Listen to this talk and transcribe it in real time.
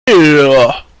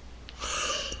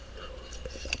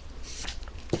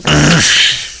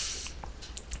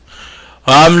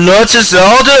I'm not as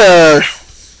older.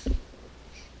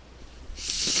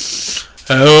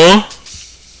 Oh.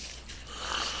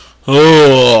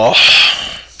 Oh.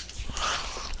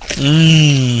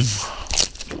 Mmm.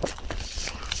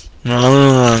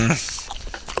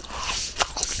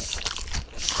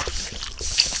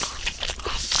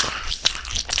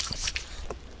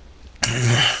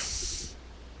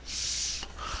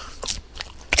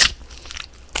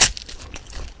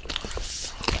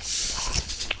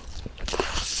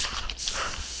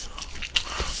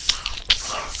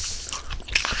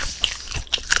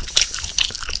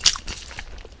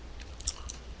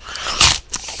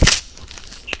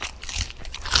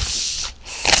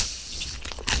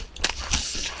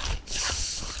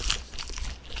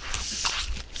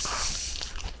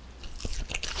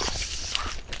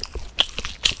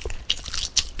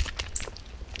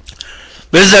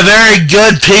 This is a very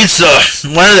good pizza.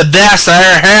 One of the best I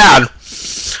ever had.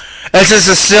 It's a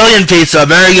Sicilian pizza.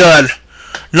 Very good.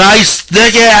 Nice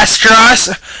thick ass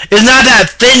crust. It's not that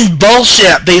thin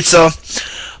bullshit pizza.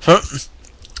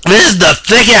 This is the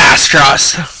thick ass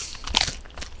crust.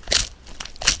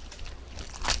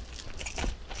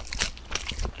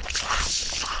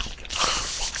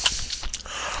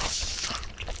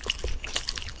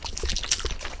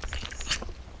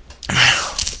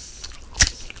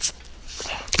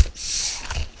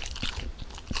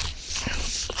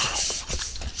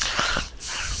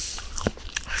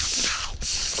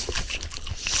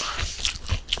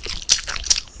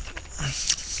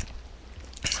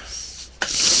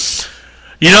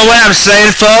 You know what I'm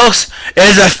saying, folks?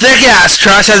 Is a thick ass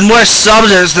crust has more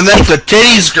substance to make the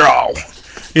titties grow.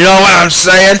 You know what I'm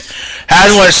saying?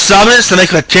 Has more substance to make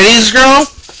the titties grow?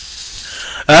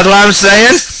 That's what I'm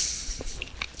saying?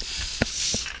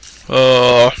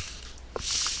 Oh.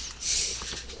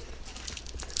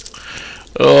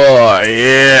 Oh,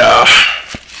 yeah.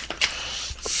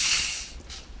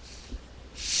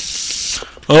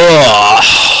 Oh.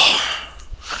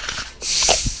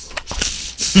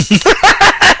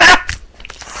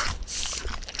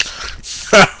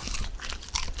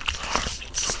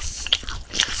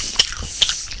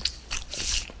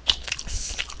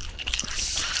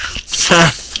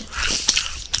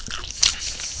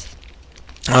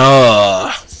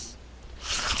 Oh.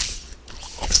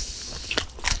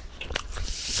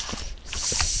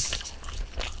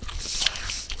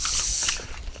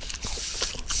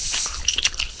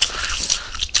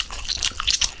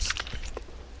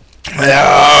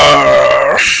 Yeah.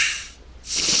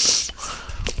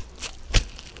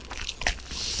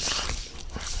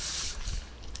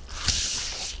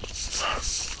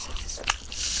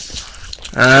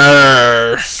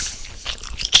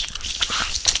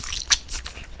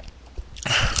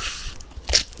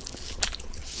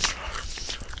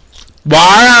 Well,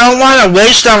 I don't want to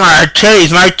waste on my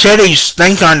titties. My titties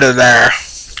stink under there.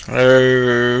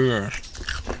 Oh.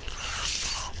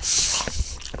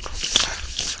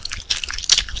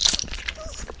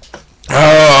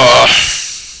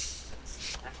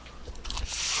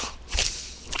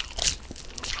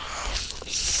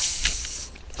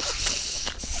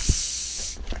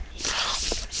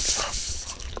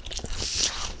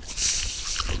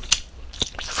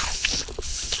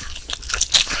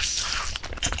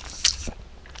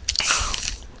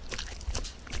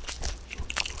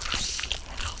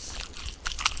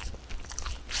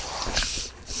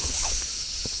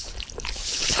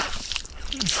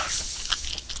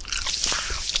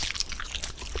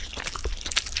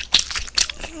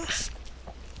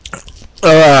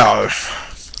 Oh.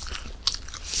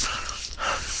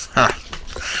 Huh.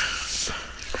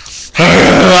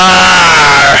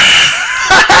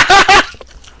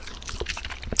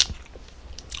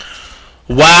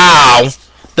 Wow.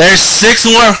 There's six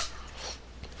more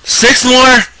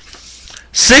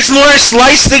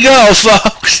slices to go,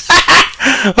 folks.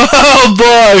 Oh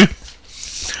boy.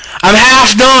 I'm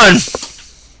half done.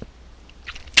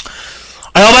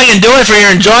 I hope I can do it for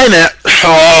your enjoyment.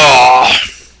 Oh.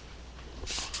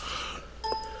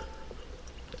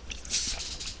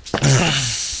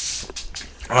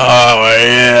 Oh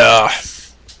yeah.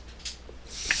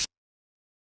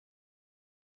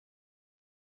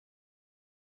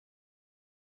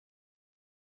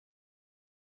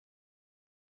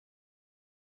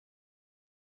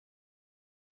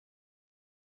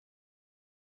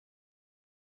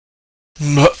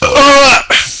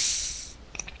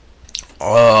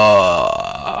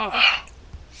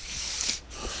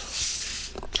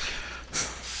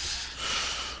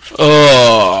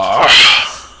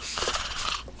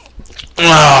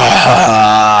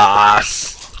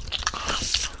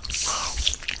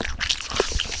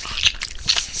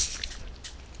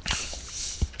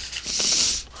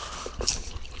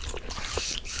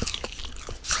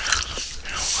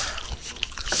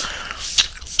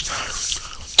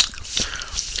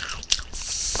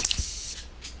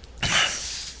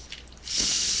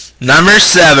 Number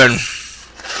 7.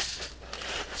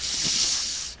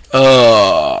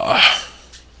 Uh.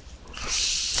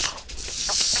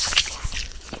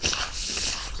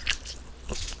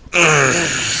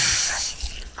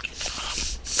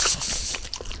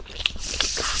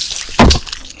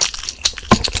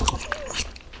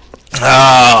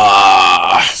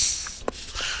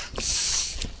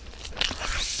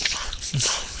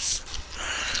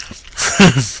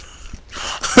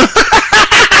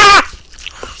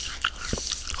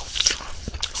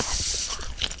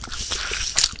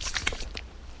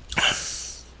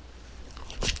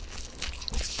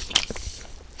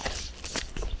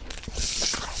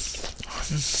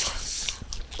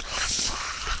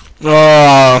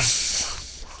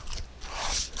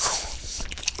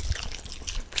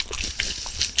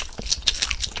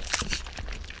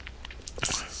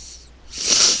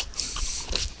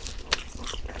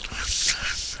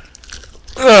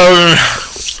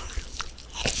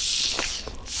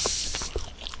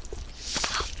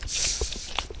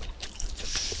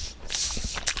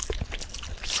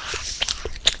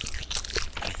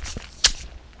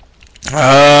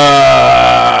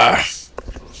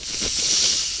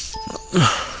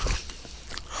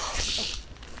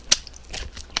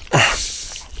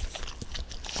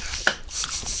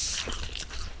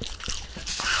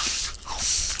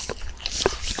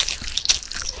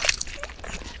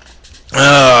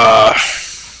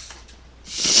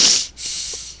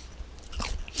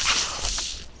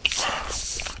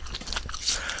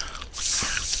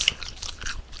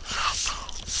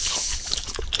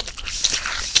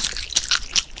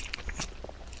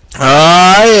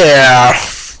 Yeah.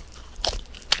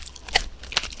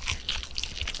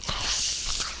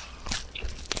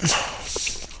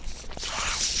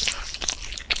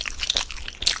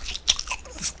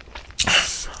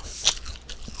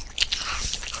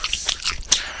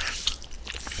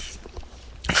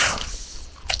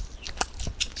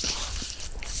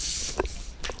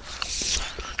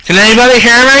 Can anybody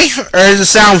hear me? Or does it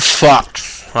sound fucked?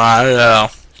 I don't know.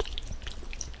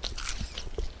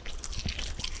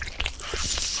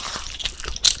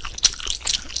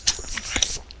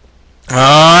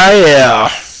 Oh, yeah.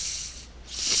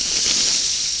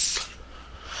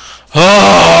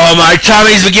 Oh, my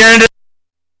tummy's beginning to...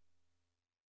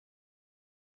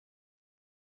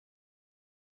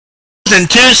 And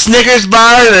 2 Snickers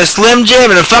bars and a Slim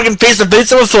Jim and a fucking piece of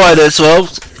pizza before this,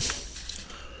 folks.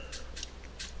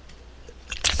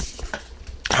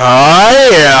 Oh,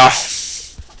 yeah.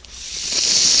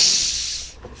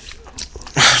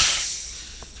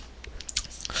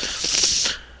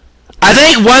 I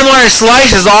think one more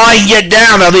slice is all I can get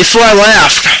down though before I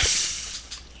left.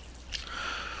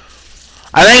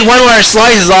 I think one more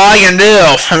slice is all I can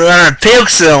do. I'm gonna puke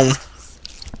soon.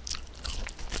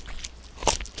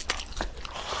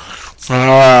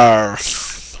 I'm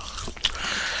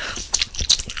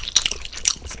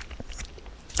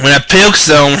gonna puke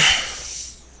soon.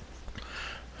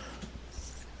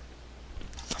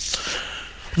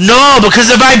 No, because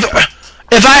if I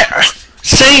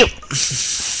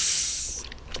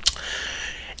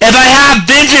have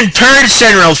binge and purge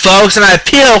syndrome, folks, and I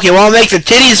puke, it won't make the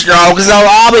titties grow because they'll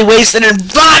all be wasted in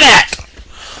vomit.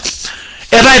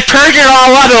 If I purge it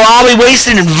all up, it'll all be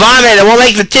wasted in vomit. It won't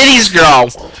make the titties grow.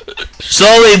 So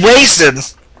they'll be wasted.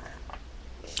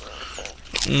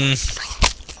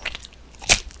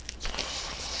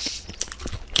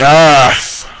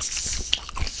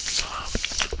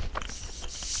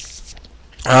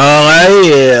 Oh,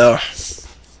 yeah.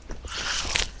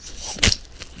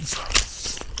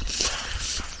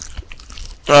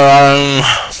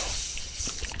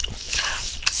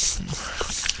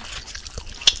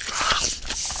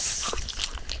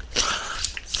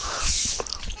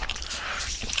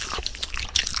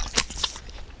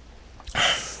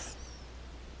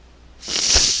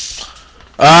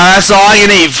 That's all I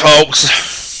can eat, folks.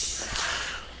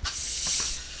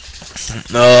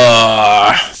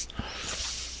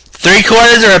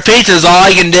 3/4 of a pizza is all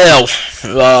I can do.